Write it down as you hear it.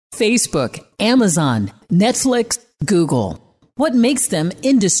Facebook, Amazon, Netflix, Google. What makes them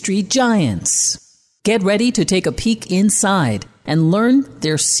industry giants? Get ready to take a peek inside and learn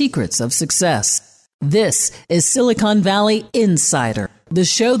their secrets of success. This is Silicon Valley Insider, the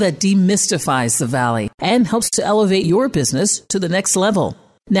show that demystifies the Valley and helps to elevate your business to the next level.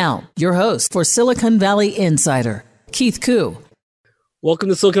 Now, your host for Silicon Valley Insider, Keith Koo. Welcome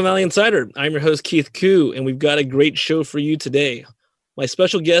to Silicon Valley Insider. I'm your host, Keith Koo, and we've got a great show for you today. My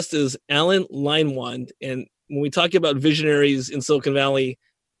special guest is Alan Leinwand, and when we talk about visionaries in Silicon Valley,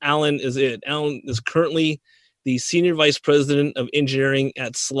 Alan is it. Alan is currently the Senior Vice President of Engineering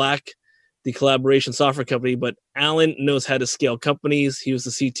at Slack, the collaboration software company, but Alan knows how to scale companies. He was the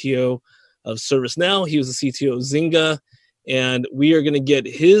CTO of ServiceNow. He was the CTO of Zynga, and we are going to get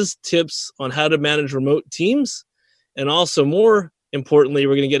his tips on how to manage remote teams, and also more importantly,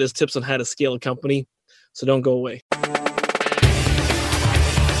 we're going to get his tips on how to scale a company. So don't go away.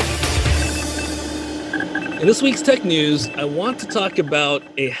 In this week's tech news, I want to talk about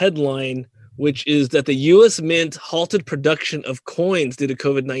a headline, which is that the U.S. Mint halted production of coins due to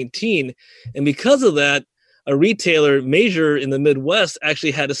COVID-19. And because of that, a retailer major in the Midwest actually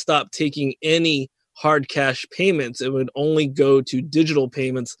had to stop taking any hard cash payments. It would only go to digital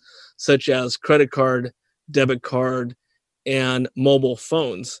payments such as credit card, debit card, and mobile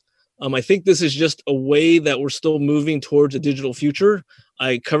phones. I think this is just a way that we're still moving towards a digital future.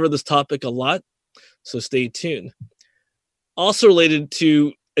 I cover this topic a lot, so stay tuned. Also related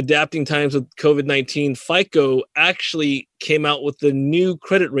to adapting times with COVID-19, FICO actually came out with the new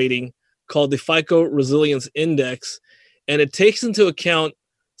credit rating called the FICO Resilience Index, and it takes into account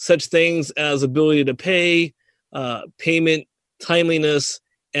such things as ability to pay, payment, timeliness,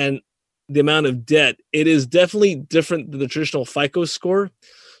 and the amount of debt. It is definitely different than the traditional FICO score,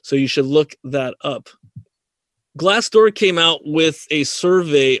 so you should look that up. Glassdoor came out with a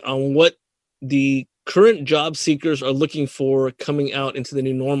survey on what the current job seekers are looking for coming out into the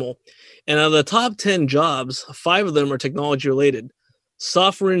new normal. And out of the top 10 jobs, 5 of them are technology related.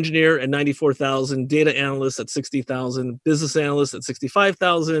 Software engineer at 94,000, data analyst at 60,000, business analyst at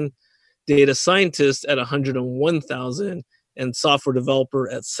 65,000, data scientist at 101,000, and software developer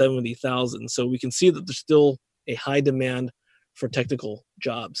at 70,000. So we can see that there's still a high demand for technical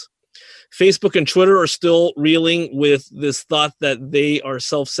jobs. Facebook and Twitter are still reeling with this thought that they are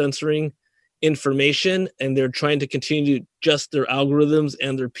self-censoring information, and they're trying to continue to adjust their algorithms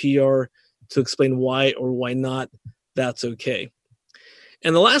and their PR to explain why or why not that's okay.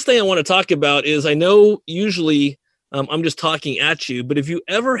 And the last thing I want to talk about is, I know usually I'm just talking at you, but if you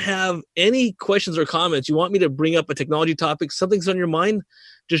ever have any questions or comments, you want me to bring up a technology topic, something's on your mind,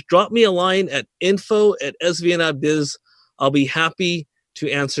 just drop me a line at info@svn.biz. I'll be happy to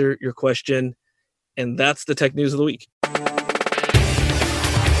answer your question. And that's the tech news of the week.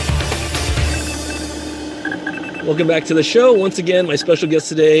 Welcome back to the show. Once again, my special guest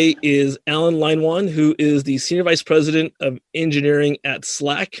today is Alan Leinwand, who is the Senior Vice President of Engineering at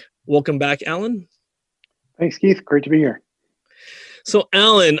Slack. Welcome back, Alan. Thanks, Keith. Great to be here. So,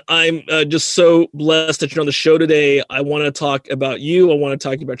 Alan, I'm just so blessed that you're on the show today. I want to talk about you. I want to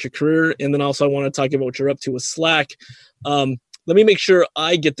talk about your career. And then also I want to talk about what you're up to with Slack. Let me make sure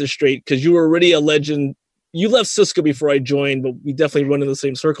I get this straight, because you were already a legend. You left Cisco before I joined, but we definitely run in the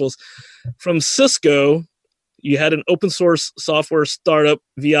same circles. From Cisco, you had an open source software startup,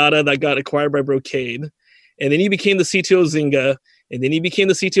 Viata, that got acquired by Brocade. And then you became the CTO of Zynga. And then you became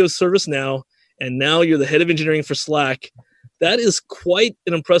the CTO of ServiceNow. And now you're the head of engineering for Slack. That is quite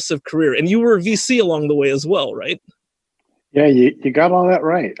an impressive career. And you were a VC along the way as well, right? Yeah, you got all that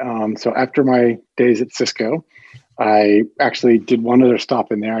right. So after my days at Cisco, I actually did one other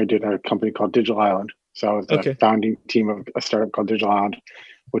stop in there. I did a company called Digital Island. So I was the founding team of a startup called Digital Island,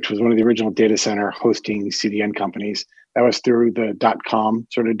 which was one of the original data center hosting CDN companies. That was through the .com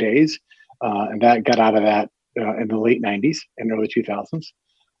sort of days. And that got out of that in the late 90s and early 2000s.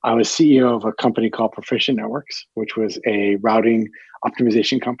 I was CEO of a company called Proficient Networks, which was a routing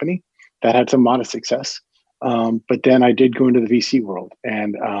optimization company that had some modest success. But then I did go into the VC world,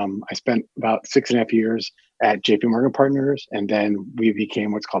 and I spent about 6.5 years at JP Morgan Partners, and then we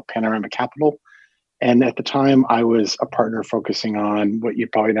became what's called Panorama Capital. And at the time, I was a partner focusing on what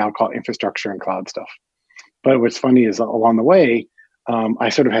you'd probably now call infrastructure and cloud stuff. But what's funny is along the way, I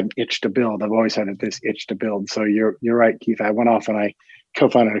sort of had an itch to build. I've always had this itch to build. So you're right, Keith. I went off and I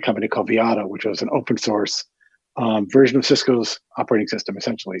co-founded a company called Viata, which was an open source version of Cisco's operating system,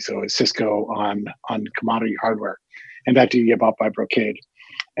 essentially. So it's Cisco on commodity hardware. And that did get bought by Brocade.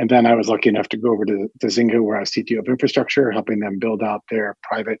 And then I was lucky enough to go over to Zynga, where I was CTO of infrastructure, helping them build out their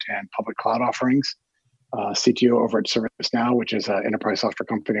private and public cloud offerings. CTO over at ServiceNow, which is an enterprise software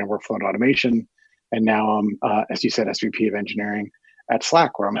company in workflow and automation. And now I'm, as you said, SVP of engineering at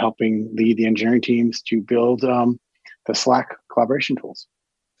Slack, where I'm helping lead the engineering teams to build the Slack collaboration tools.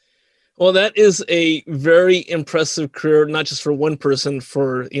 Well, that is a very impressive career, not just for one person,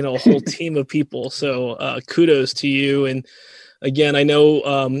 for a whole team of people. So kudos to you. And again, I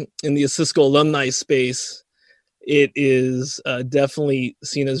know in the Cisco alumni space, it is definitely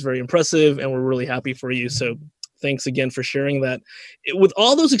seen as very impressive, and we're really happy for you. So thanks again for sharing that. With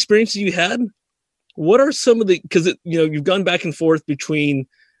all those experiences you had, what are some of the, because you've gone back and forth between,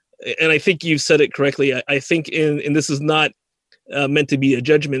 and I think you've said it correctly, I think and this is not meant to be a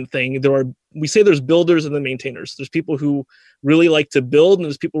judgment thing. We say there's builders and then maintainers. There's people who really like to build, and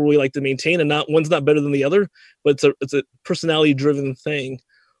there's people who really like to maintain, and one's not better than the other, but it's a personality driven thing.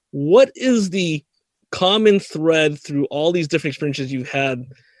 What is the common thread through all these different experiences you've had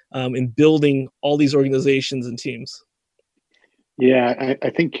in building all these organizations and teams? Yeah, I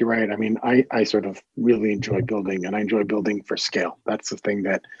think you're right. I mean, I sort of really enjoy building, and I enjoy building for scale. That's the thing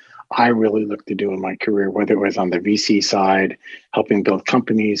that I really look to do in my career, whether it was on the VC side, helping build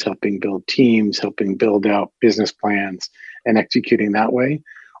companies, helping build teams, helping build out business plans and executing that way,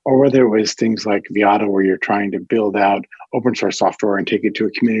 or whether it was things like Viata, where you're trying to build out open source software and take it to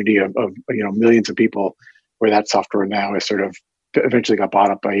a community of millions of people, where that software now is sort of eventually got bought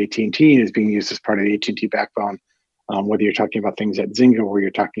up by AT&T and is being used as part of the AT&T backbone. Whether you're talking about things at Zynga, where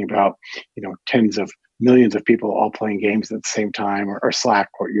you're talking about tens of millions of people all playing games at the same time, or Slack,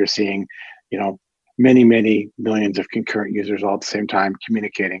 where you're seeing many millions of concurrent users all at the same time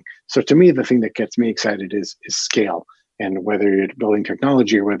communicating. So to me, the thing that gets me excited is scale. And whether you're building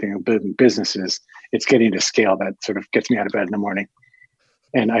technology or whether you're building businesses, it's getting to scale that sort of gets me out of bed in the morning.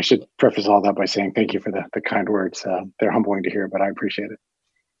 And I should preface all that by saying thank you for the kind words. They're humbling to hear, but I appreciate it.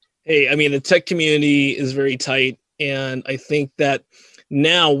 Hey, I mean, the tech community is very tight. And I think that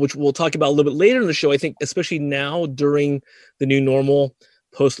now, which we'll talk about a little bit later in the show, I think especially now during the new normal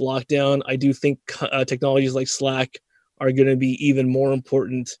post-lockdown, I do think technologies like Slack are going to be even more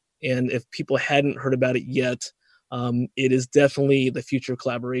important. And if people hadn't heard about it yet, it is definitely the future of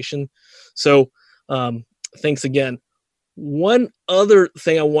collaboration. So thanks again. One other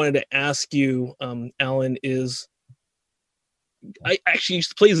thing I wanted to ask you, Alan, is I actually used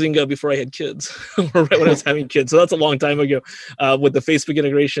to play Zynga before I had kids, or right when I was having kids. So that's a long time ago with the Facebook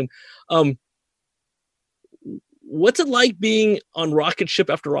integration. What's it like being on rocket ship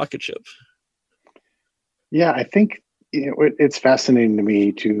after rocket ship? Yeah, I think it's fascinating to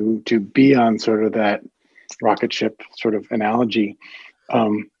me to be on sort of that rocket ship sort of analogy.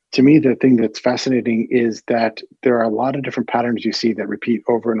 To me, the thing that's fascinating is that there are a lot of different patterns you see that repeat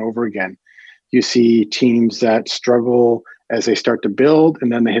over and over again. You see teams that struggle as they start to build,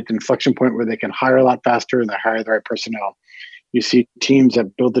 and then they hit the inflection point where they can hire a lot faster and they hire the right personnel. You see teams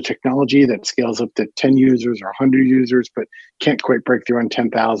that build the technology that scales up to 10 users or 100 users, but can't quite break through on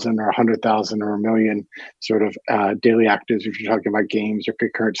 10,000 or 100,000 or a million sort of daily actives if you're talking about games or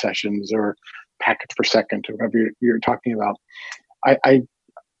concurrent sessions or packets per second or whatever you're talking about.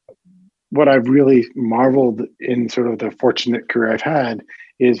 What I've really marveled in sort of the fortunate career I've had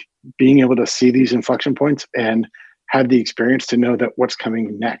is being able to see these inflection points and have the experience to know that what's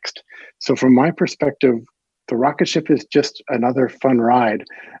coming next. So from my perspective, the rocket ship is just another fun ride.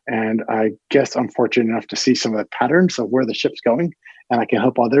 And I guess I'm fortunate enough to see some of the patterns of where the ship's going, and I can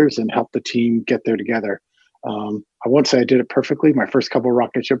help others and help the team get there together. I won't say I did it perfectly. My first couple of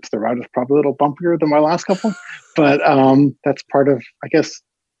rocket ships, the ride was probably a little bumpier than my last couple, but that's part of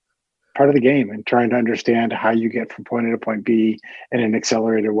the game, and trying to understand how you get from point A to point B in an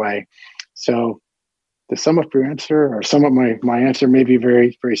accelerated way. So to sum up your answer, or sum up my answer maybe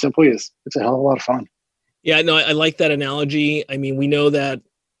very, very simply, is it's a hell of a lot of fun. Yeah, no, I like that analogy. I mean, we know that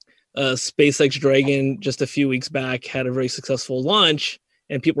SpaceX Dragon just a few weeks back had a very successful launch,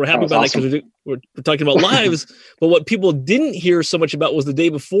 and people were happy about that because we're talking about lives. But what people didn't hear so much about was the day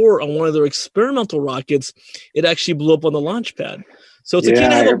before on one of their experimental rockets, it actually blew up on the launch pad. So it's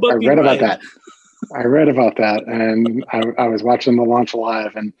a bumpy ride. I read about that, and I was watching the launch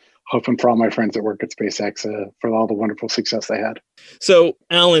live and hoping for all my friends that work at SpaceX for all the wonderful success they had. So,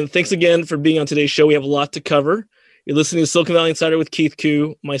 Alan, thanks again for being on today's show. We have a lot to cover. You're listening to Silicon Valley Insider with Keith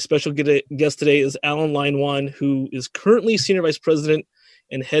Koo. My special guest today is Alan Leinwand, who is currently Senior Vice President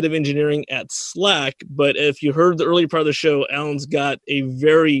and Head of Engineering at Slack. But if you heard the earlier part of the show, Alan's got a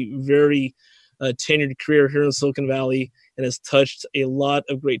very, very tenured career here in Silicon Valley and has touched a lot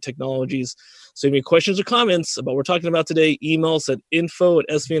of great technologies. So if you have any questions or comments about what we're talking about today, email us at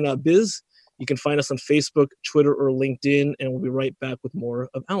info@svn.biz. You can find us on Facebook, Twitter, or LinkedIn, and we'll be right back with more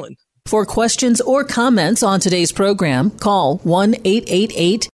of Alan. For questions or comments on today's program, call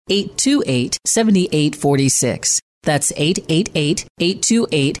 1-888-828-7846. That's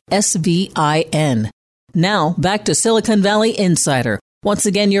 888-828-SVIN. Now, back to Silicon Valley Insider. Once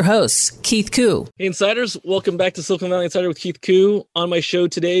again, your host, Keith Koo. Hey, Insiders. Welcome back to Silicon Valley Insider with Keith Koo. On my show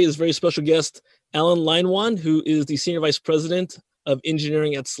today is very special guest, Alan Leinwand, who is the Senior Vice President of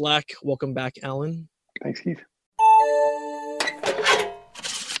Engineering at Slack. Welcome back, Alan. Thanks, Keith.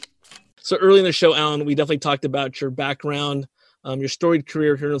 So early in the show, Alan, we definitely talked about your background, your storied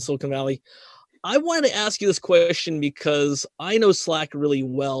career here in Silicon Valley. I wanted to ask you this question because I know Slack really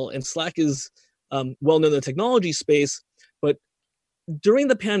well, and Slack is well known in the technology space. But during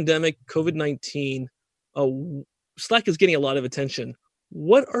the pandemic, COVID-19, Slack is getting a lot of attention.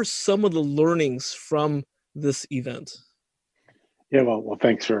 What are some of the learnings from this event? Yeah, well,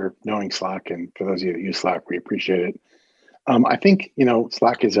 thanks for knowing Slack, and for those of you that use Slack, we appreciate it. I think,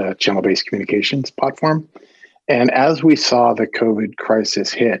 Slack is a channel-based communications platform. And as we saw the COVID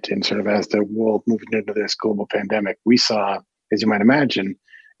crisis hit and sort of as the world moved into this global pandemic, we saw, as you might imagine,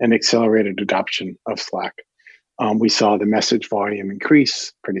 an accelerated adoption of Slack. We saw the message volume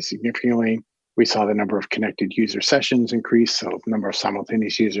increase pretty significantly. We saw the number of connected user sessions increase, so the number of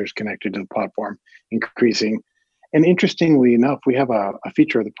simultaneous users connected to the platform increasing. And interestingly enough, we have a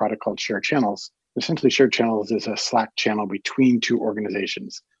feature of the product called Shared Channels. Essentially, Shared Channels is a Slack channel between two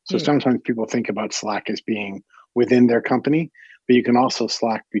organizations. So sometimes people think about Slack as being within their company, but you can also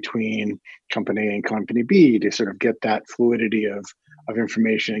Slack between company A and company B to sort of get that fluidity of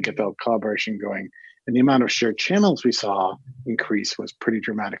information and get the collaboration going. And the amount of shared channels we saw increase was pretty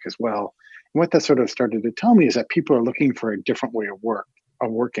dramatic as well. And what that sort of started to tell me is that people are looking for a different way of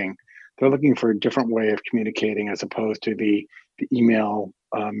working. They're looking for a different way of communicating as opposed to the email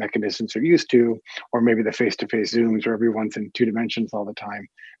mechanisms they're used to, or maybe the face-to-face Zooms where everyone's in two dimensions all the time.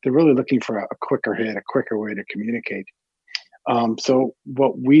 They're really looking for a quicker hit, a quicker way to communicate. So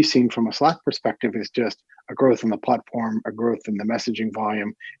what we've seen from a Slack perspective is just a growth in the platform, a growth in the messaging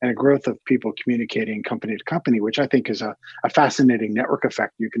volume, and a growth of people communicating company to company, which I think is a fascinating network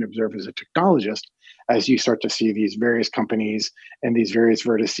effect you can observe as a technologist as you start to see these various companies and these various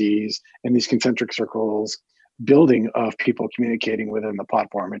vertices and these concentric circles building of people communicating within the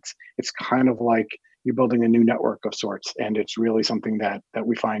platform. It's kind of like you're building a new network of sorts, and it's really something that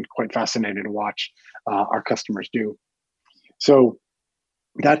we find quite fascinating to watch our customers do. So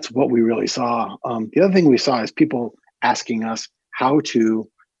that's what we really saw. The other thing we saw is people asking us how to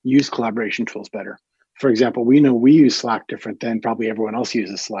use collaboration tools better. For example, we know we use Slack different than probably everyone else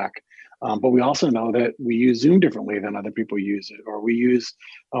uses Slack. But we also know that we use Zoom differently than other people use it, or we use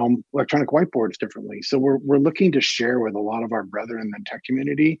electronic whiteboards differently. So we're looking to share with a lot of our brethren in the tech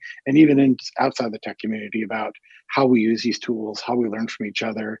community, and even outside the tech community, about how we use these tools, how we learn from each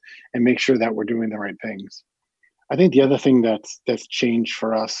other, and make sure that we're doing the right things. I think the other thing that's changed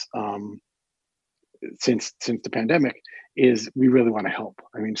for us since the pandemic is we really want to help.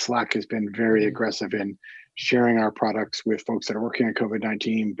 I mean, Slack has been very aggressive in sharing our products with folks that are working on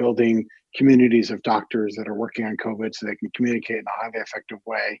COVID-19, building communities of doctors that are working on COVID so they can communicate in a highly effective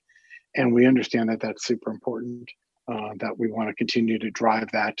way. And we understand that that's super important, that we want to continue to drive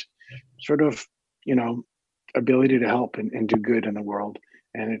that sort of, ability to help and do good in the world.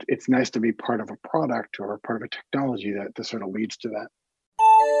 And it's nice to be part of a product or part of a technology that sort of leads to that.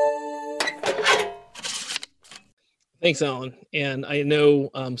 Thanks, Alan. And I know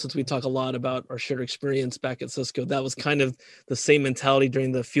since we talk a lot about our shared experience back at Cisco, that was kind of the same mentality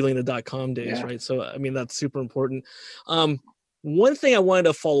during the feeling the .com days, right? So, I mean, that's super important. One thing I wanted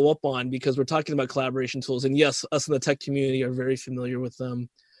to follow up on, because we're talking about collaboration tools, and yes, us in the tech community are very familiar with them.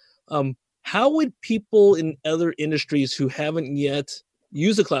 How would people in other industries who haven't yet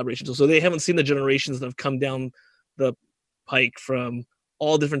used a collaboration tool, so they haven't seen the generations that have come down the pike from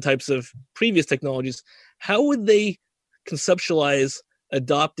all different types of previous technologies, how would they conceptualize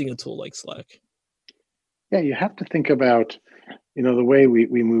adopting a tool like Slack? Yeah, you have to think about, the way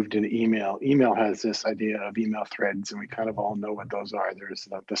we moved into email. Email has this idea of email threads, and we kind of all know what those are. There's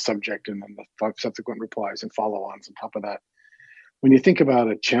the subject and then the subsequent replies and follow-ons on top of that. When you think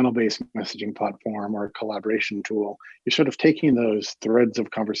about a channel-based messaging platform or a collaboration tool, you're sort of taking those threads of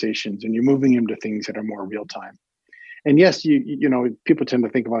conversations and you're moving them to things that are more real-time. And yes, people tend to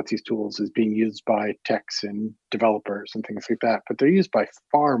think about these tools as being used by techs and developers and things like that, but they're used by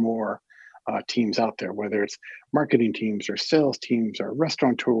far more teams out there, whether it's marketing teams or sales teams or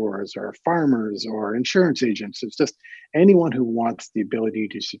restaurateurs or farmers or insurance agents. It's just anyone who wants the ability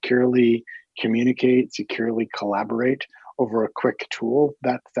to securely communicate, securely collaborate over a quick tool,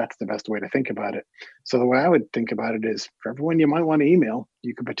 that's the best way to think about it. So the way I would think about it is, for everyone you might want to email,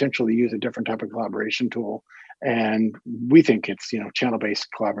 you could potentially use a different type of collaboration tool. And we think it's, channel-based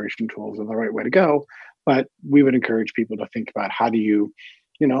collaboration tools are the right way to go. But we would encourage people to think about, how do you,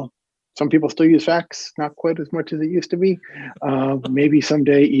 some people still use fax, not quite as much as it used to be. Maybe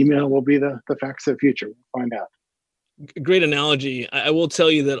someday email will be the fax of the future. We'll find out. Great analogy. I will tell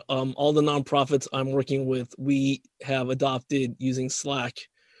you that all the nonprofits I'm working with, we have adopted using Slack,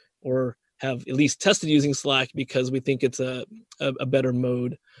 or have at least tested using Slack, because we think it's a better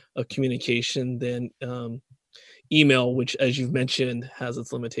mode of communication than email, which, as you've mentioned, has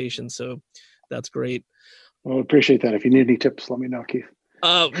its limitations. So that's great. Well, appreciate that. If you need any tips, let me know, Keith.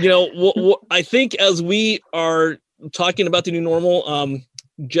 I think as we are talking about the new normal,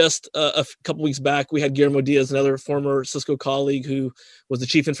 just a couple weeks back, we had Guillermo Diaz, another former Cisco colleague who was the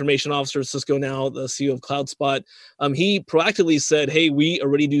chief information officer of Cisco, now the CEO of CloudSpot. He proactively said, hey, we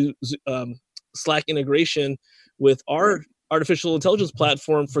already do Slack integration with our artificial intelligence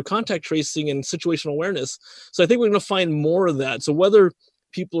platform for contact tracing and situational awareness. So I think we're going to find more of that. So whether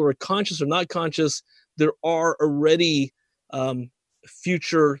people are conscious or not conscious, there are already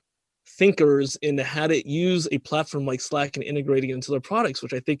future thinkers into how to use a platform like Slack and integrating it into their products,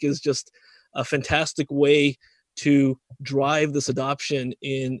 which I think is just a fantastic way to drive this adoption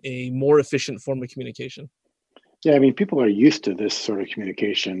in a more efficient form of communication. Yeah, I mean, people are used to this sort of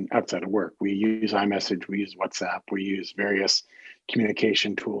communication outside of work. We use iMessage, we use WhatsApp, we use various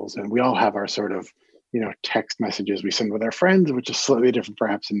communication tools, and we all have our sort of, text messages we send with our friends, which is slightly different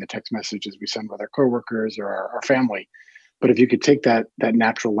perhaps than the text messages we send with our coworkers or our family. But if you could take that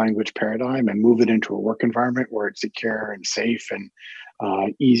natural language paradigm and move it into a work environment where it's secure and safe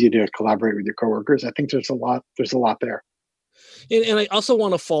and easy to collaborate with your coworkers, I think there's a lot there. And I also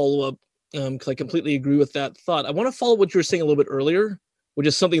want to follow up, because I completely agree with that thought. I want to follow what you were saying a little bit earlier, which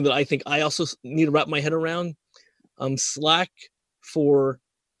is something that I think I also need to wrap my head around. Slack for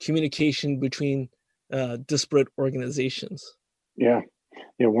communication between disparate organizations. Yeah.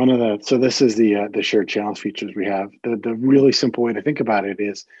 So this is the shared channels features we have. The really simple way to think about it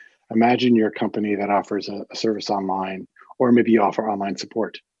is, imagine you're a company that offers a service online, or maybe you offer online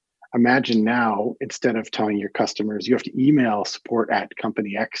support. Imagine now, instead of telling your customers you have to email support at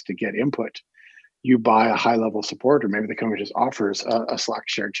company X to get input, you buy a high-level support, or maybe the company just offers a Slack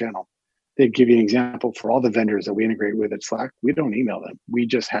shared channel. They'd give you an example. For all the vendors that we integrate with at Slack, we don't email them. We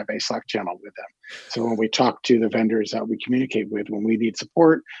just have a Slack channel with them. So when we talk to the vendors that we communicate with, when we need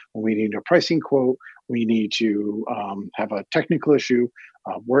support, when we need a pricing quote, we need to have a technical issue,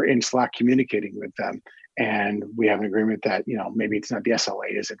 we're in Slack communicating with them. And we have an agreement that, maybe it's not the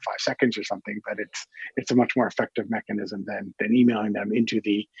SLA is in 5 seconds or something, but it's a much more effective mechanism than emailing them into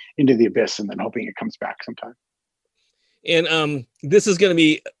the abyss and then hoping it comes back sometime. And this is going to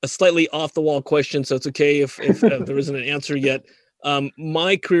be a slightly off the wall question, so it's okay if there isn't an answer yet.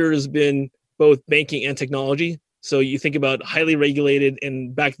 My career has been both banking and technology. So you think about highly regulated,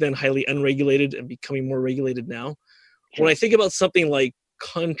 and back then highly unregulated, and becoming more regulated now. Sure. When I think about something like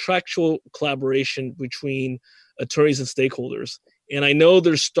contractual collaboration between attorneys and stakeholders, and I know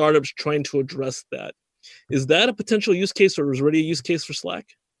there's startups trying to address that, is that a potential use case, or is already a use case for Slack?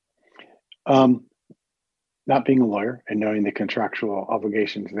 Not being a lawyer and knowing the contractual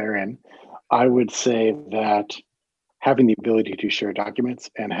obligations therein, I would say that having the ability to share documents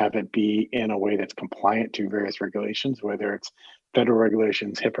and have it be in a way that's compliant to various regulations, whether it's federal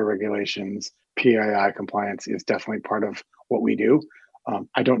regulations, HIPAA regulations, PII compliance, is definitely part of what we do.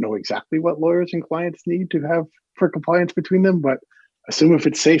 I don't know exactly what lawyers and clients need to have for compliance between them, but assume if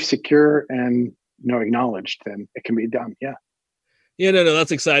it's safe, secure, and acknowledged, then it can be done. Yeah. Yeah, no,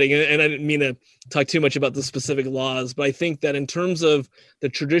 that's exciting. And I didn't mean to talk too much about the specific laws, but I think that in terms of the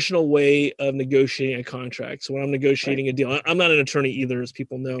traditional way of negotiating a contract, so when I'm negotiating a deal, I'm not an attorney either, as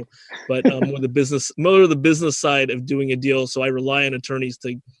people know, but more the business side of doing a deal. So I rely on attorneys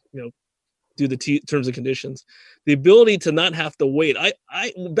to, do the terms and conditions. The ability to not have to wait.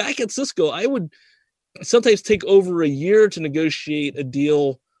 I back at Cisco, I would sometimes take over a year to negotiate a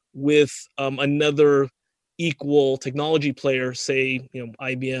deal with another equal technology player, say,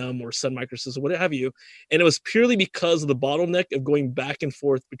 IBM or Sun Microsystems, what have you. And it was purely because of the bottleneck of going back and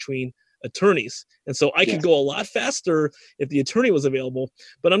forth between attorneys. And so I could go a lot faster if the attorney was available,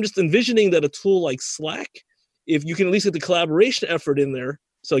 but I'm just envisioning that a tool like Slack, if you can at least get the collaboration effort in there.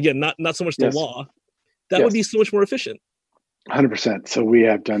 So again, not so much the law, that would be so much more efficient. 100%. So we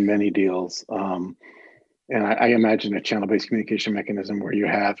have done many deals. And I imagine a channel-based communication mechanism where you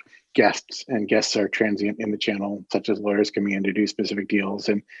have guests, and guests are transient in the channel, such as lawyers coming in to do specific deals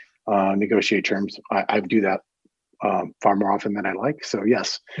and negotiate terms. I do that far more often than I like. So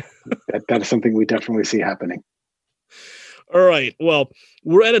yes, that is something we definitely see happening. All right. Well,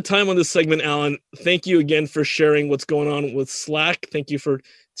 we're at a time on this segment, Alan. Thank you again for sharing what's going on with Slack. Thank you for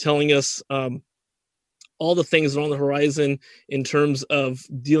telling us all the things that are on the horizon in terms of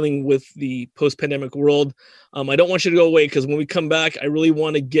dealing with the post-pandemic world. I don't want you to go away, because when we come back, I really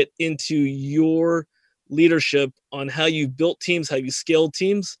want to get into your leadership on how you built teams, how you scaled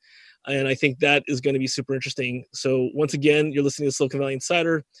teams. And I think that is going to be super interesting. So once again, you're listening to Silicon Valley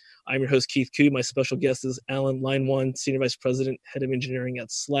Insider. I'm your host, Keith Koo. My special guest is Alan Leinwand, Senior Vice President, Head of Engineering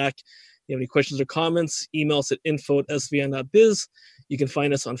at Slack. If you have any questions or comments, email us at info@svn.biz. You can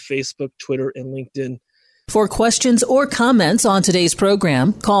find us on Facebook, Twitter, and LinkedIn. For questions or comments on today's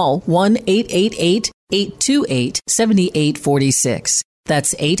program, call 1-888-828-7846.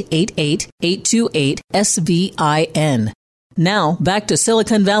 That's 888-828-SVIN. Now, back to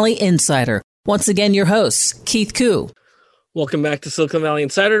Silicon Valley Insider. Once again, your host, Keith Koo. Welcome back to Silicon Valley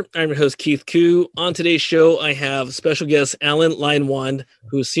Insider. I'm your host, Keith Koo. On today's show, I have special guest Alan Leinwand,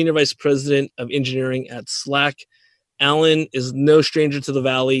 who is Senior Vice President of Engineering at Slack. Alan is no stranger to the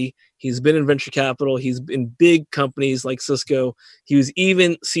Valley. He's been in venture capital. He's in big companies like Cisco. He was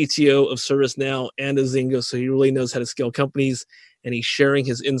even CTO of ServiceNow and of Zynga, so he really knows how to scale companies, and he's sharing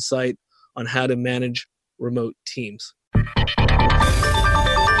his insight on how to manage remote teams.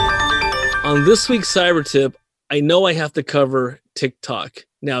 On this week's Cyber Tip, I know I have to cover TikTok.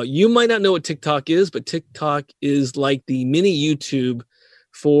 Now, you might not know what TikTok is, but TikTok is like the mini YouTube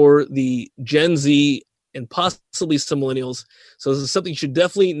for the Gen Z and possibly some millennials. So this is something you should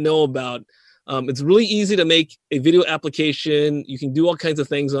definitely know about. It's really easy to make a video application. You can do all kinds of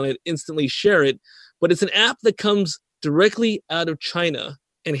things on it, instantly share it, but it's an app that comes directly out of China.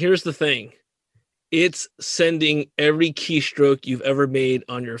 And here's the thing. It's sending every keystroke you've ever made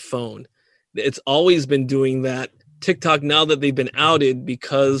on your phone. It's always been doing that. TikTok, now that they've been outed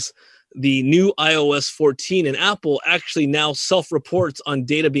because the new iOS 14 and Apple actually now self-reports on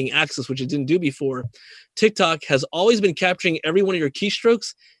data being accessed, which it didn't do before, TikTok has always been capturing every one of your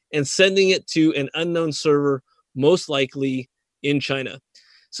keystrokes and sending it to an unknown server, most likely in China.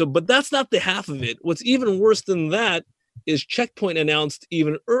 So, but that's not the half of it. What's even worse than that is Checkpoint announced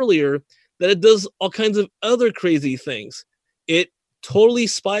even earlier that it does all kinds of other crazy things. It totally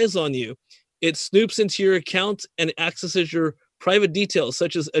spies on you. It snoops into your account and accesses your private details,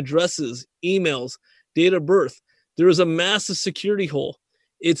 such as addresses, emails, date of birth. There is a massive security hole.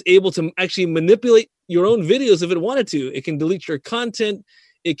 It's able to actually manipulate your own videos if it wanted to. It can delete your content.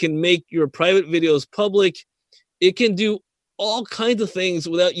 It can make your private videos public. It can do all kinds of things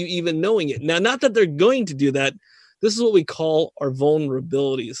without you even knowing it. Now, not that they're going to do that. This is what we call our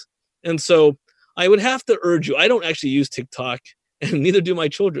vulnerabilities. And so I would have to urge you, I don't actually use TikTok, and neither do my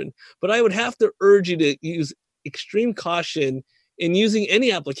children, but I would have to urge you to use extreme caution in using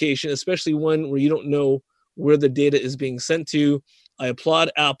any application, especially one where you don't know where the data is being sent to. I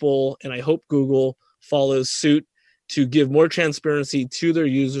applaud Apple, and I hope Google follows suit to give more transparency to their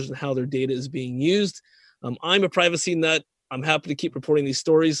users and how their data is being used. I'm a privacy nut. I'm happy to keep reporting these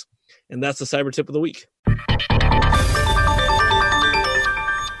stories, and that's the Cyber Tip of the Week.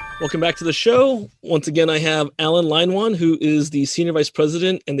 Welcome back to the show. Once again, I have Alan Leinwand, who is the Senior Vice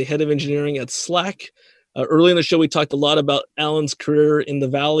President and the Head of Engineering at Slack. Early in the show, we talked a lot about Alan's career in the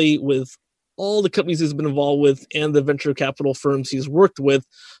Valley with all the companies he's been involved with and the venture capital firms he's worked with.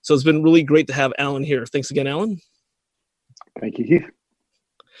 So it's been really great to have Alan here. Thanks again, Alan. Thank you, Keith.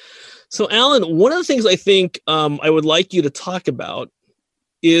 So, Alan, one of the things I think I would like you to talk about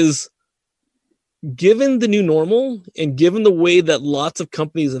is, given the new normal and given the way that lots of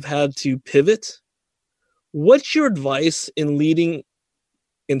companies have had to pivot, what's your advice in leading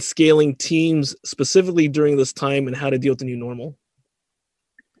and scaling teams specifically during this time and how to deal with the new normal?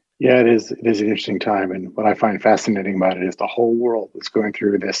 Yeah, it is an interesting time. And what I find fascinating about it is the whole world is going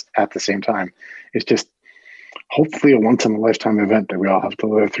through this at the same time. It's just hopefully a once in a lifetime event that we all have to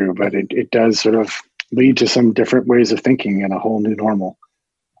live through, but it does sort of lead to some different ways of thinking and a whole new normal.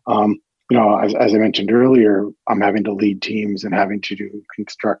 As I mentioned earlier, I'm having to lead teams and having to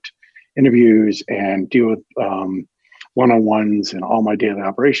construct interviews and deal with one-on-ones and all my daily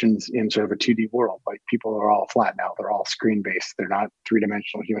operations in sort of a 2D world. Like, people are all flat now. They're all screen-based. They're not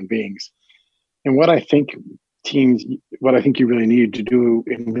three-dimensional human beings. And what I think you really need to do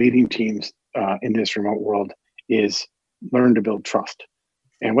in leading teams in this remote world is learn to build trust.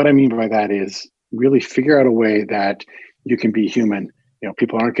 And what I mean by that is really figure out a way that you can be human.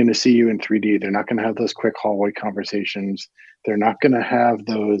 People aren't going to see you in 3D. They're not going to have those quick hallway conversations. They're not going to have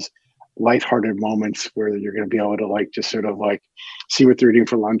those lighthearted moments where you're going to be able to like just sort of like see what they're eating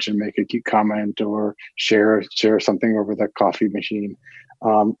for lunch and make a cute comment or share something over the coffee machine.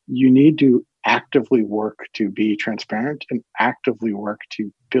 You need to actively work to be transparent and actively work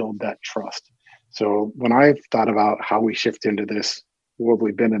to build that trust. So when I've thought about how we shift into this world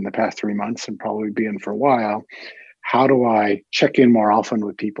we've been in the past 3 months and probably be in for a while, how do I check in more often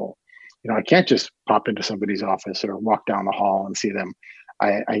with people? I can't just pop into somebody's office or walk down the hall and see them.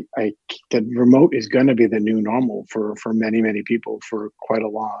 The remote is going to be the new normal for many, many people for quite a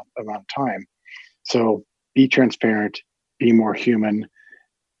long amount of time. So be transparent, be more human,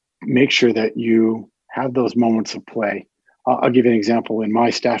 make sure that you have those moments of play. I'll give you an example. In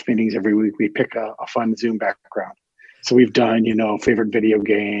my staff meetings every week, we pick a fun Zoom background. So we've done, favorite video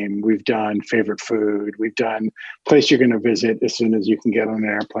game, we've done favorite food, we've done place you're going to visit as soon as you can get on an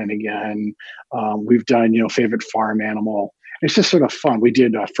airplane again. We've done, favorite farm animal. It's just sort of fun. We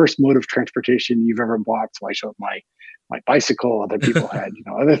did first mode of transportation you've ever bought. So I showed my bicycle. Other people had,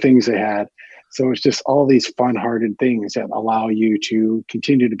 other things they had. So it's just all these fun-hearted things that allow you to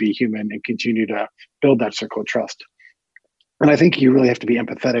continue to be human and continue to build that circle of trust. And I think you really have to be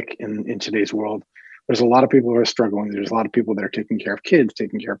empathetic in today's world. There's a lot of people who are struggling. There's a lot of people that are taking care of kids,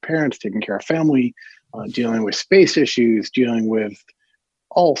 taking care of parents, taking care of family, dealing with space issues, dealing with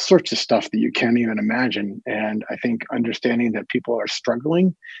all sorts of stuff that you can't even imagine. And I think understanding that people are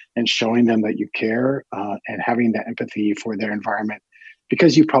struggling and showing them that you care and having that empathy for their environment,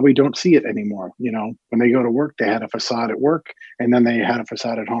 because you probably don't see it anymore. When they go to work, they had a facade at work and then they had a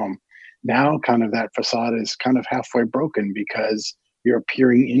facade at home. Now kind of that facade is kind of halfway broken because you're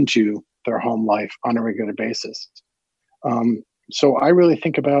peering into their home life on a regular basis. So I really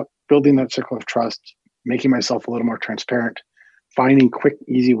think about building that circle of trust, making myself a little more transparent, finding quick,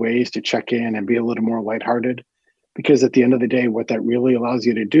 easy ways to check in and be a little more lighthearted. Because at the end of the day, what that really allows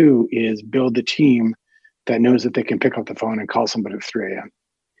you to do is build a team that knows that they can pick up the phone and call somebody at 3 a.m.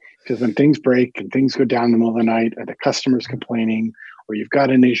 Because when things break and things go down in the middle of the night, or the customer's complaining, or you've got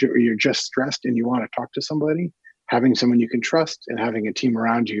an issue, or you're just stressed and you want to talk to somebody, having someone you can trust and having a team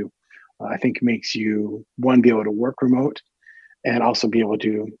around you, I think makes you, one, be able to work remote and also be able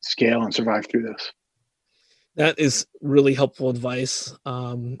to scale and survive through this. That is really helpful advice.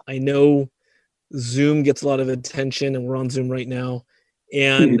 I know Zoom gets a lot of attention, and we're on Zoom right now.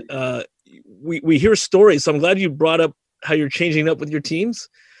 And we hear stories. So I'm glad you brought up how you're changing up with your teams,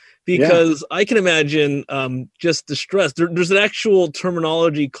 because I can imagine just the stress. There's an actual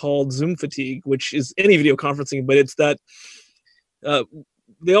terminology called Zoom fatigue, which is any video conferencing, but it's that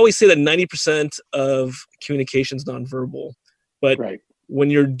they always say that 90% of communication is nonverbal. But when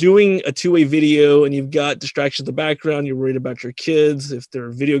you're doing a two-way video and you've got distractions in the background, you're worried about your kids, if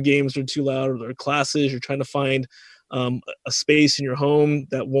their video games are too loud or their classes, you're trying to find a space in your home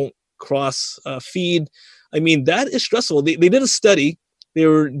that won't cross feed. I mean, that is stressful. They did a study. They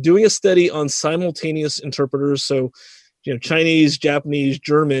were doing a study on simultaneous interpreters, so Chinese, Japanese,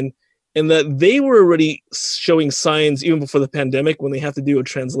 German, and that they were already showing signs even before the pandemic when they have to do a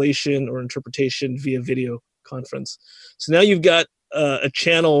translation or interpretation via video conference. So now you've got a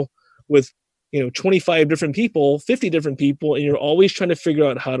channel with 25 different people, 50 different people, and you're always trying to figure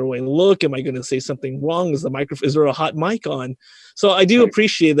out, how do I look? Am I going to say something wrong? Is there a hot mic on? So I do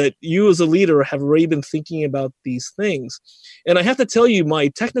appreciate that you as a leader have already been thinking about these things. And I have to tell you, my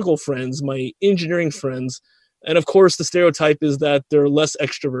technical friends, my engineering friends, and of course the stereotype is that they're less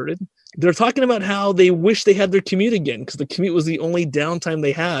extroverted. They're talking about how they wish they had their commute again, because the commute was the only downtime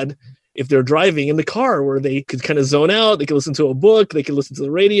they had if they're driving in the car, where they could kind of zone out. They could listen to a book, they could listen to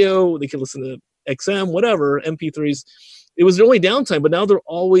the radio, they could listen to XM, whatever, MP3s. It was the only downtime, but now they're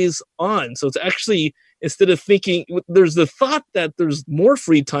always on. So it's actually, instead of thinking, there's the thought that there's more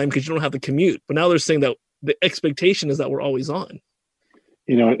free time because you don't have to commute, but now they're saying that the expectation is that we're always on.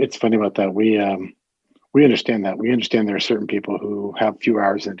 It's funny about that. We understand that. We understand there are certain people who have fewer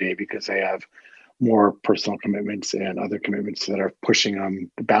hours in a day because they have more personal commitments and other commitments that are pushing on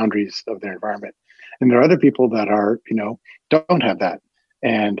the boundaries of their environment. And there are other people that are, don't have that.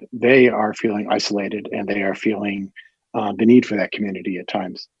 And they are feeling isolated, and they are feeling the need for that community at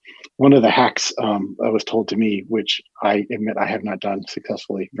times. One of the hacks that was told to me, which I admit I have not done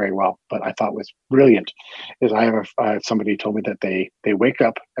successfully very well, but I thought was brilliant, is I have somebody told me that they wake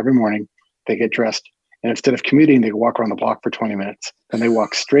up every morning, they get dressed, and instead of commuting, they walk around the block for 20 minutes. Then they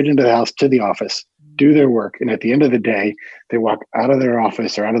walk straight into the house to the office, do their work. And at the end of the day, they walk out of their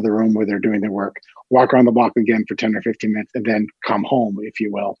office or out of the room where they're doing their work, walk around the block again for 10 or 15 minutes, and then come home, if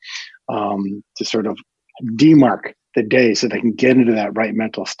you will, to sort of demark the day so they can get into that right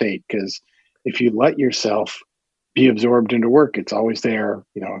mental state. Because if you let yourself be absorbed into work. It's always there.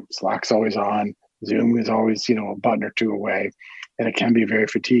 Slack's always on. Zoom is always, a button or two away. And it can be very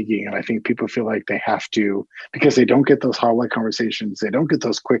fatiguing. And I think people feel like they have to, because they don't get those hallway conversations. They don't get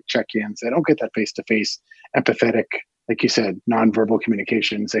those quick check-ins. They don't get that face-to-face, empathetic, like you said, nonverbal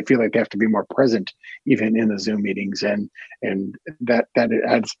communications. They feel like they have to be more present even in the Zoom meetings. And that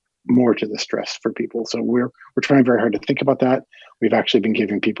adds more to the stress for people. So we're trying very hard to think about that. We've actually been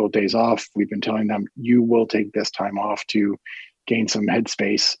giving people days off. We've been telling them, you will take this time off to gain some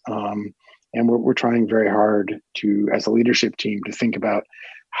headspace. And we're trying very hard to, as a leadership team, to think about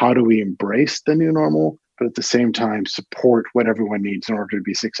how do we embrace the new normal, but at the same time support what everyone needs in order to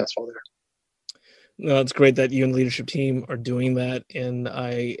be successful there. No, it's great that you and the leadership team are doing that. And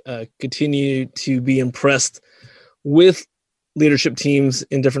I continue to be impressed with leadership teams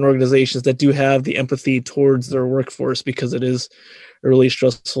in different organizations that do have the empathy towards their workforce, because it is a really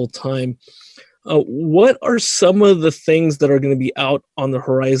stressful time. What are some of the things that are going to be out on the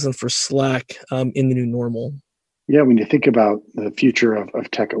horizon for Slack in the new normal? Yeah, when you think about the future of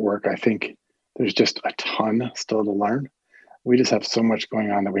tech at work, I think there's just a ton still to learn. We just have so much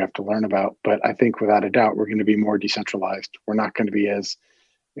going on that we have to learn about. But I think without a doubt, we're going to be more decentralized. We're not going to be as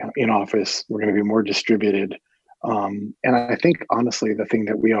in office. We're going to be more distributed. And I think, honestly, the thing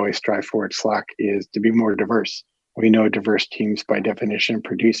that we always strive for at Slack is to be more diverse. We know diverse teams, by definition,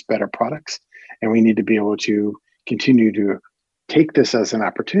 produce better products. And we need to be able to continue to take this as an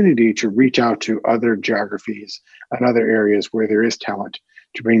opportunity to reach out to other geographies and other areas where there is talent,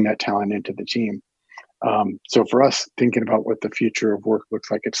 to bring that talent into the team. So for us, thinking about what the future of work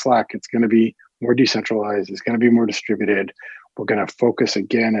looks like at Slack, it's going to be more decentralized. It's going to be more distributed. We're going to focus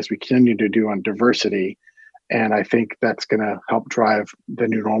again, as we continue to do, on diversity. And I think that's going to help drive the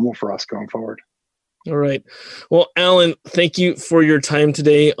new normal for us going forward. All right. Well, Alan, thank you for your time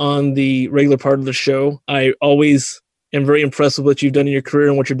today on the regular part of the show. I always am very impressed with what you've done in your career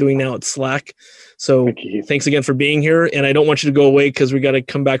and what you're doing now at Slack. So thanks again for being here. And I don't want you to go away, because we got to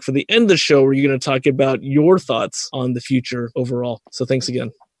come back for the end of the show where you're going to talk about your thoughts on the future overall. So thanks again.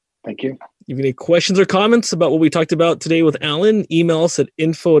 Thank you. If you have any questions or comments about what we talked about today with Alan, email us at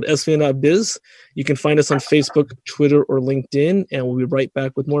info@svn.biz. You can find us on Facebook, Twitter, or LinkedIn, and we'll be right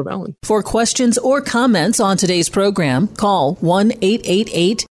back with more of Alan. For questions or comments on today's program, call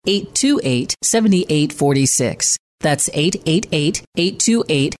 1-888-828-7846. That's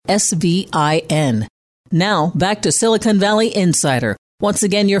 888-828-SVIN. Now, back to Silicon Valley Insider. Once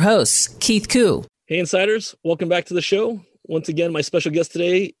again, your hosts, Keith Koo. Hey, Insiders. Welcome back to the show. Once again, my special guest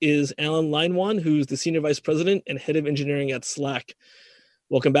today is Alan Leinwand, who's the Senior Vice President and Head of Engineering at Slack.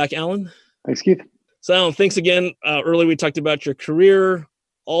 Welcome back, Alan. Thanks, Keith. So, Alan, thanks again. Earlier, we talked about your career,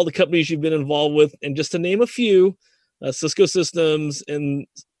 all the companies you've been involved with, and just to name a few, Cisco Systems and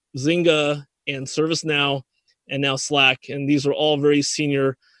Zynga and ServiceNow and now Slack. And these are all very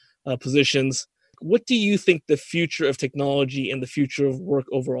senior positions. What do you think the future of technology and the future of work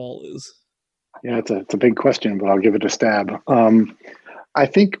overall is? Yeah, it's a big question, but I'll give it a stab. I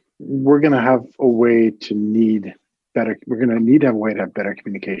think we're going to have a way to need better. We're going to need to have a way to have better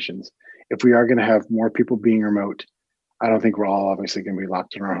communications. If we are going to have more people being remote, I don't think we're all obviously going to be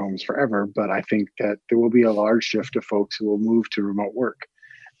locked in our homes forever, but I think that there will be a large shift of folks who will move to remote work.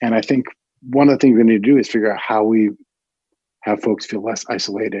 And I think one of the things we need to do is figure out how we have folks feel less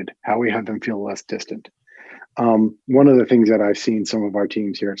isolated, how we have them feel less distant. One of the things that I've seen some of our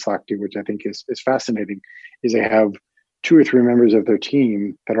teams here at Slack do, which I think is fascinating, is they have 2 or 3 members of their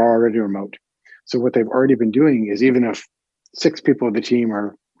team that are already remote. So what they've already been doing is, even if 6 people of the team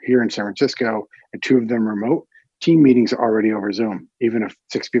are here in San Francisco and 2 of them remote, team meetings are already over Zoom, even if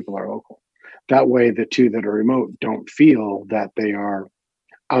 6 people are local. That way, the 2 that are remote don't feel that they are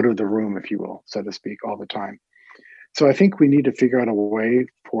out of the room, if you will, so to speak, all the time. So I think we need to figure out a way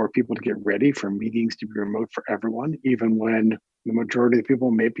for people to get ready for meetings to be remote for everyone, even when the majority of the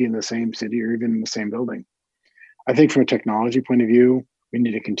people may be in the same city or even in the same building. I think from a technology point of view, we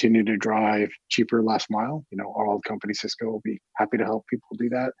need to continue to drive cheaper last mile. Our old company, Cisco, will be happy to help people do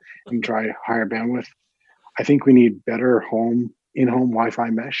that and try higher bandwidth. I think we need better in-home Wi-Fi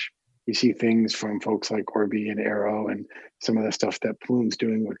mesh. You see things from folks like Orbi and Arrow and some of the stuff that Plume's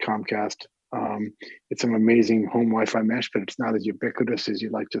doing with Comcast. It's an amazing home Wi-Fi mesh, but it's not as ubiquitous as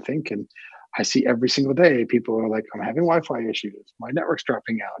you'd like to think. And I see every single day people are like, I'm having Wi-Fi issues. My network's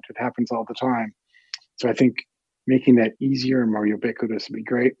dropping out. It happens all the time. So I think making that easier and more ubiquitous would be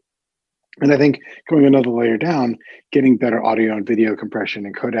great. And I think going another layer down, getting better audio and video compression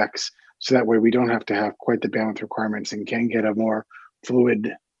and codecs, so that way we don't have to have quite the bandwidth requirements and can get a more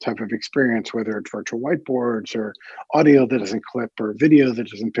fluid type of experience, whether it's virtual whiteboards or audio that doesn't clip or video that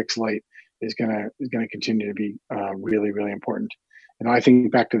doesn't pixelate. is gonna continue to be really, really important. And I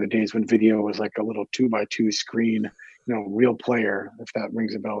think back to the days when video was like a little 2x2 screen, real player, if that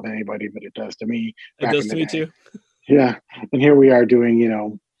rings a bell with anybody, but it does to me It back does in to the me day. too. Yeah. And here we are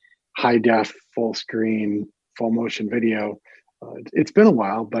doing, high def, full screen, full motion video. It's been a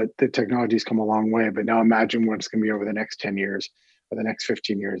while, but the technology's come a long way. But now imagine what it's going to be over the next 10 years or the next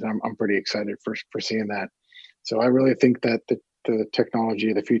 15 years. I'm pretty excited for seeing that. So I really think that the technology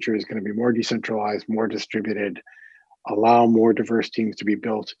of the future is going to be more decentralized, more distributed, allow more diverse teams to be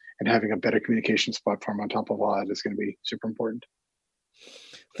built, and having a better communications platform on top of all that is going to be super important.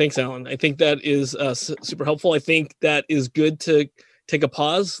 Thanks, Alan. I think that is super helpful. I think that is good to take a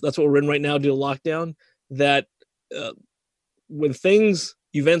pause. That's what we're in right now due to lockdown. That when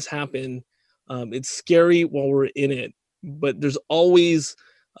events happen, it's scary while we're in it, but there's always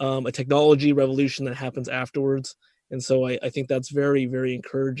a technology revolution that happens afterwards. And so I think that's very, very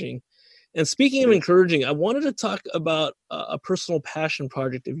encouraging. And speaking of encouraging, I wanted to talk about a personal passion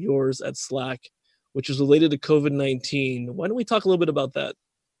project of yours at Slack, which is related to COVID-19. Why don't we talk a little bit about that?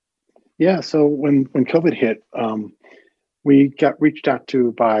 Yeah, so when COVID hit, we got reached out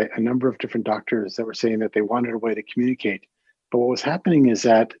to by a number of different doctors that were saying that they wanted a way to communicate. But what was happening is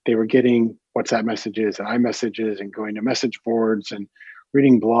that they were getting WhatsApp messages and iMessages and going to message boards and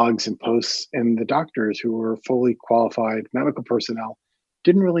reading blogs and posts. And the doctors, who were fully qualified medical personnel,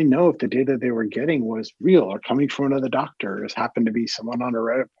 didn't really know if the data they were getting was real or coming from another doctor. It just happened to be someone on a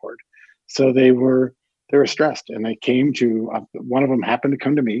Reddit board. So they were stressed, and they came to one of them happened to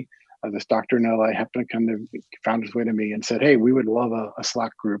come to me. This doctor in LA happened to found his way to me and said, "Hey, we would love a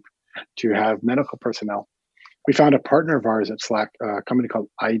Slack group to have medical personnel." We found a partner of ours at Slack, a company called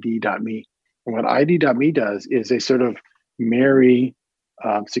ID.me. And what ID.me does is they sort of marry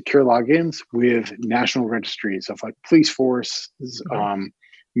secure logins with national registries of like police force,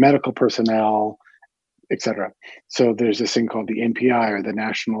 medical personnel, etc. So there's this thing called the NPI, or the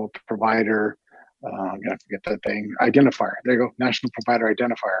National Provider, I'm going to forget that thing, identifier. There you go, National Provider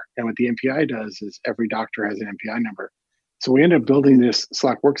Identifier. And what the NPI does is every doctor has an NPI number. So we ended up building this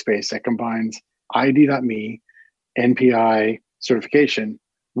Slack workspace that combines ID.me, NPI certification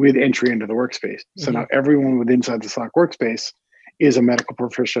with entry into the workspace. So now everyone within inside the Slack workspace is a medical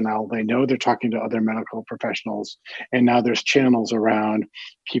professional. They know they're talking to other medical professionals. And now there's channels around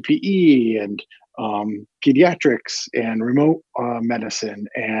PPE and pediatrics and remote medicine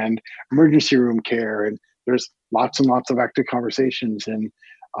and emergency room care. And there's lots and lots of active conversations. And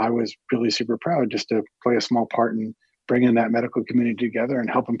I was really super proud just to play a small part in bringing that medical community together and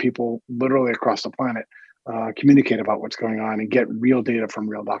helping people literally across the planet communicate about what's going on and get real data from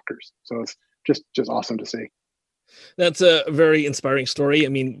real doctors. So it's just awesome to see. That's a very inspiring story. I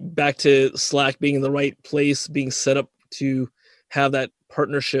mean, back to Slack being in the right place, being set up to have that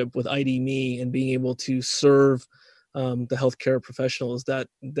partnership with ID.me and being able to serve the healthcare professionals. That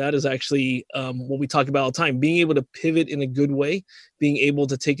is actually what we talk about all the time, being able to pivot in a good way, being able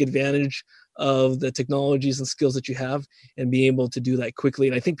to take advantage of the technologies and skills that you have and being able to do that quickly.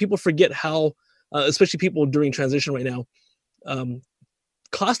 And I think people forget how, especially people during transition right now,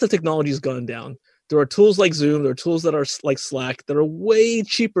 cost of technology has gone down. There are tools like Zoom, there are tools that are like Slack that are way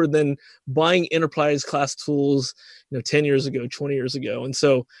cheaper than buying enterprise class tools, 10 years ago, 20 years ago. And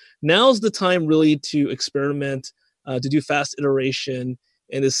so now's the time really to experiment, to do fast iteration,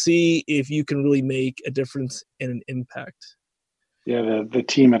 and to see if you can really make a difference and an impact. Yeah, the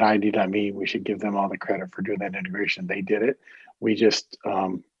team at ID.me, we should give them all the credit for doing that integration. They did it. We just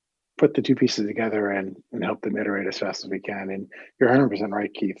put the two pieces together and help them iterate as fast as we can. And you're 100%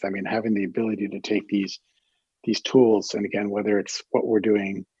 right, Keith. I mean, having the ability to take these tools, and again, whether it's what we're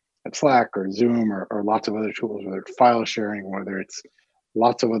doing at Slack or Zoom or lots of other tools, whether it's file sharing, whether it's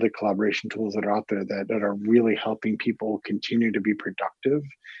lots of other collaboration tools that are out there that are really helping people continue to be productive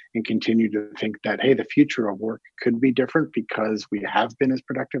and continue to think that, hey, the future of work could be different because we have been as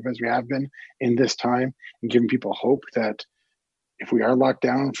productive as we have been in this time, and giving people hope that if we are locked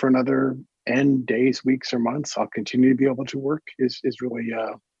down for another N days, weeks, or months, I'll continue to be able to work is really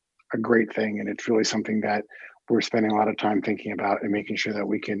a great thing. And it's really something that we're spending a lot of time thinking about and making sure that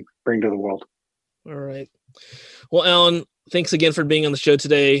we can bring to the world. All right. Well, Alan, thanks again for being on the show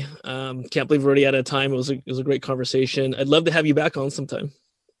today. Can't believe we're already out of time. It was a great conversation. I'd love to have you back on sometime.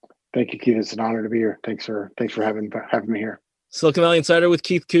 Thank you, Keith. It's an honor to be here. Thanks for having me here. Silicon Valley Insider with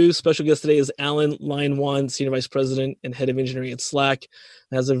Keith Koo. Special guest today is Alan Lyon-Wan, Senior Vice President and Head of Engineering at Slack.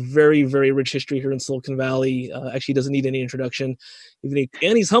 Has a very, very rich history here in Silicon Valley. Actually doesn't need any introduction. And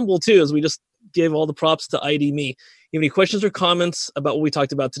he's humble too, as we just gave all the props to ID.me. If you have any questions or comments about what we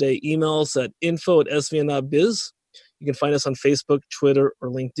talked about today, email us at info@svn.biz. You can find us on Facebook, Twitter, or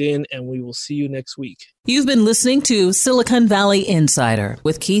LinkedIn, and we will see you next week. You've been listening to Silicon Valley Insider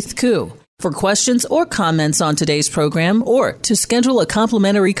with Keith Koo. For questions or comments on today's program, or to schedule a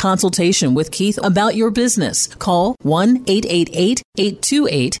complimentary consultation with Keith about your business, call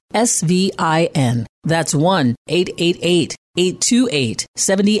 1-888-828-SVIN. That's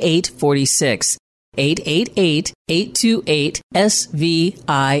 1-888-828-7846.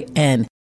 888-828-SVIN.